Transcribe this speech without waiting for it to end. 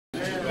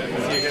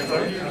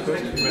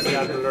Mr.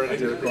 Admiral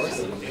already, of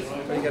course. How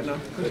are you getting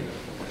on?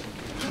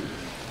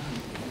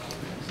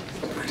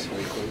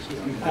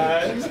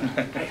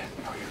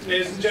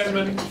 Ladies and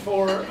gentlemen,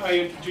 before I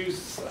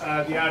introduce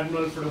the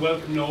Admiral for the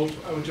welcome note,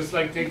 I would just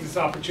like to take this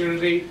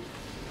opportunity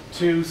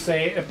to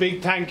say a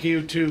big thank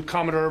you to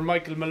Commodore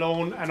Michael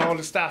Malone and all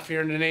the staff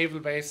here in the Naval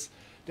Base.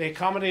 They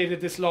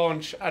accommodated this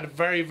launch at a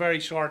very,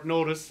 very short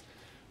notice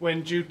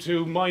when, due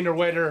to minor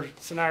weather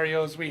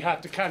scenarios, we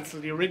had to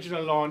cancel the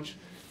original launch,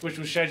 which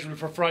was scheduled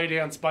for Friday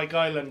on Spike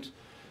Island.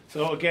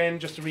 So again,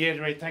 just to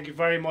reiterate, thank you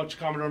very much,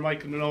 Commodore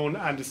Michael Malone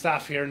and the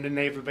staff here in the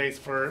Naval Base,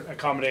 for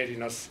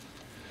accommodating us.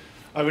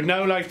 I would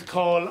now like to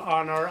call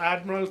on our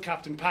Admiral,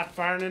 Captain Pat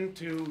Farnan,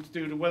 to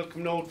do the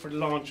welcome note for the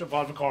launch of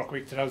Volvo Cork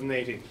Week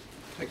 2018.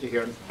 Thank you,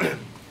 Kieran.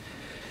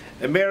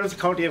 Mayor of the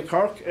County of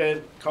Cork,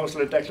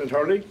 Councillor Declan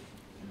Hurley,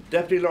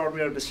 Deputy Lord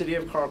Mayor of the City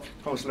of Cork,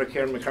 Councillor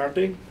Kieran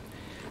McCarthy,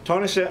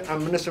 Taoiseach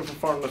and Minister for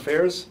Foreign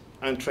Affairs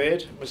and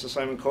Trade, Mr.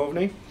 Simon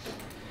Coveney,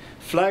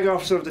 Flag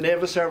Officer of the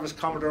Naval Service,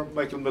 Commodore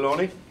Michael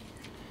Malone,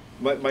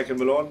 my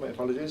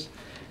apologies,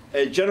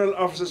 General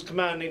Officers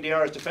commanding the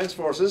Irish Defence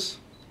Forces,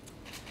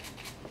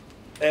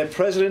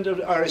 President of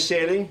the Irish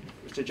Sailing,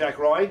 Mr. Jack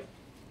Roy,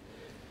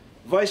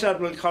 Vice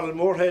Admiral Colin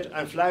Moorhead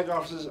and Flag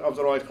Officers of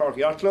the Royal Cork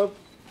Yacht Club,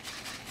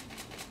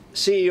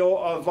 CEO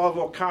of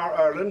Volvo Car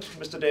Ireland,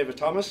 Mr. David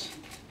Thomas,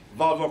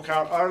 Volvo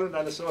Car Ireland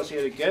and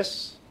associated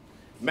guests,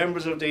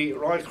 members of the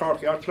Royal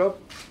Cork Yacht Club,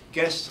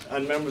 guests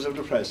and members of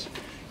the press.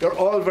 You're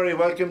all very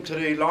welcome to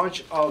the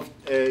launch of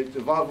the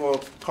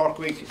Volvo Cork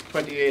Week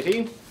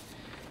 2018.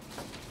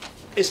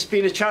 It's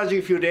been a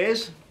challenging few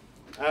days,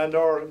 and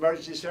our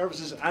emergency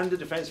services and the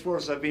Defence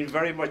Forces have been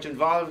very much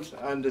involved,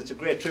 and it's a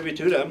great tribute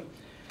to them.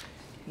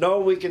 Now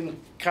we can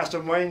cast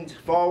our mind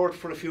forward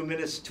for a few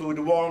minutes to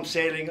the warm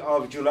sailing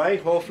of July,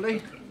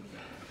 hopefully.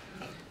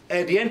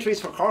 The entries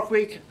for Cork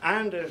Week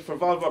and for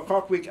Volvo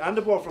Cork Week and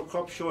the Beaufort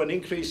Cup show an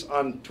increase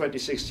on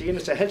 2016.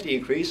 It's a healthy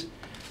increase,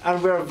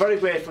 and we're very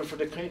grateful for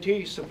the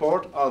continued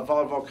support of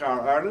Volvo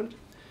Car Ireland,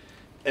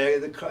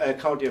 the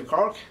County of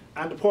Cork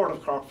and the Port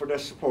of Cork for their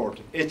support.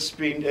 It's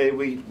been,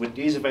 with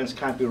these events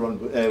can't be run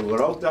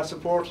without that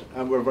support,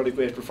 and we're very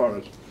grateful for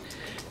it.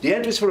 The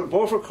entries for the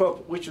Beaufort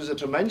Cup, which was a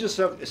tremendous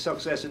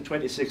success in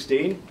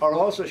 2016, are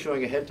also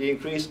showing a healthy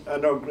increase,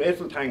 and our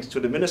grateful thanks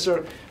to the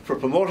Minister for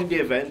promoting the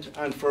event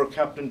and for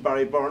Captain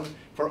Barry Byrne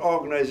for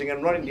organising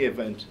and running the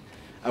event.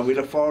 And we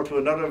look forward to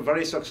another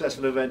very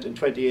successful event in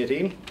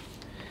 2018.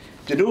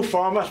 The new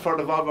format for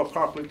the Volvo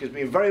Cork Week has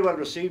been very well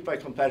received by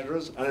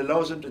competitors and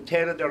allows them to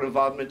tailor their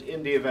involvement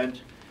in the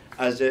event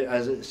as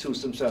it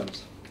suits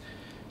themselves.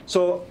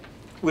 So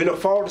we look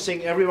forward to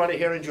seeing everybody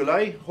here in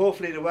July.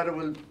 Hopefully the weather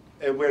will,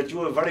 we're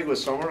due a very good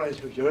summer.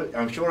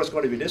 I'm sure it's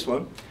going to be this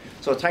one.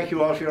 So thank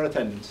you all for your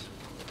attendance.